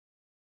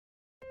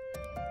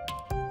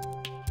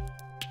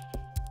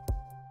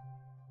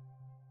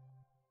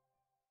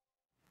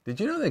Did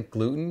you know that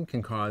gluten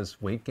can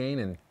cause weight gain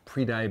and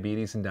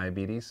prediabetes and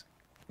diabetes?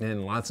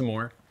 And lots of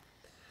more.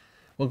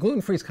 Well,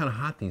 gluten-free is kind of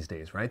hot these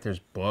days, right? There's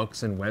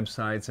books and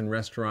websites and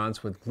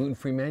restaurants with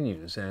gluten-free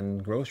menus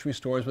and grocery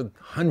stores with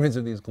hundreds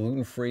of these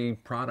gluten-free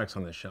products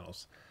on the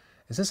shelves.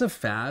 Is this a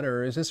fad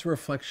or is this a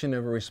reflection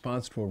of a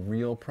response to a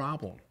real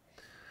problem?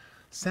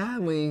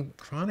 Sadly,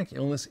 chronic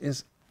illness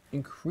is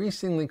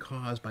increasingly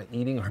caused by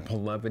eating our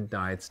beloved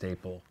diet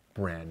staple,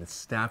 bread. It's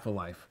staff of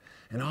life.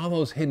 And all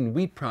those hidden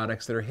wheat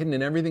products that are hidden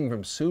in everything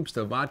from soups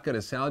to vodka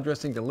to salad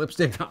dressing to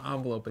lipstick to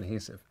envelope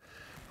adhesive.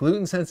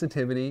 Gluten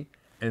sensitivity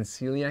and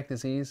celiac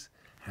disease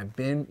have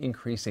been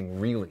increasing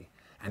really,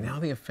 and now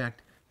they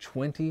affect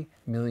 20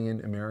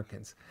 million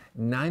Americans.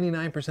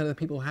 99% of the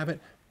people who have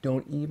it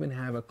don't even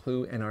have a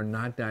clue and are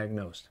not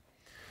diagnosed.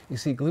 You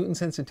see, gluten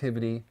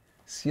sensitivity,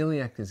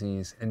 celiac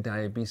disease, and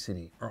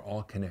diabesity are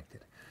all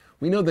connected.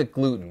 We know that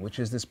gluten, which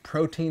is this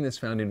protein that's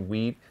found in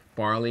wheat,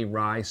 barley,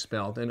 rye,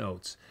 spelt, and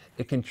oats,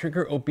 it can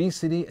trigger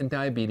obesity and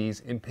diabetes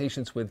in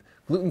patients with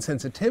gluten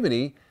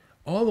sensitivity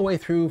all the way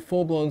through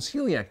full-blown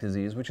celiac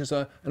disease, which is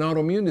an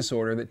autoimmune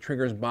disorder that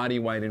triggers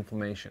body-wide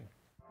inflammation.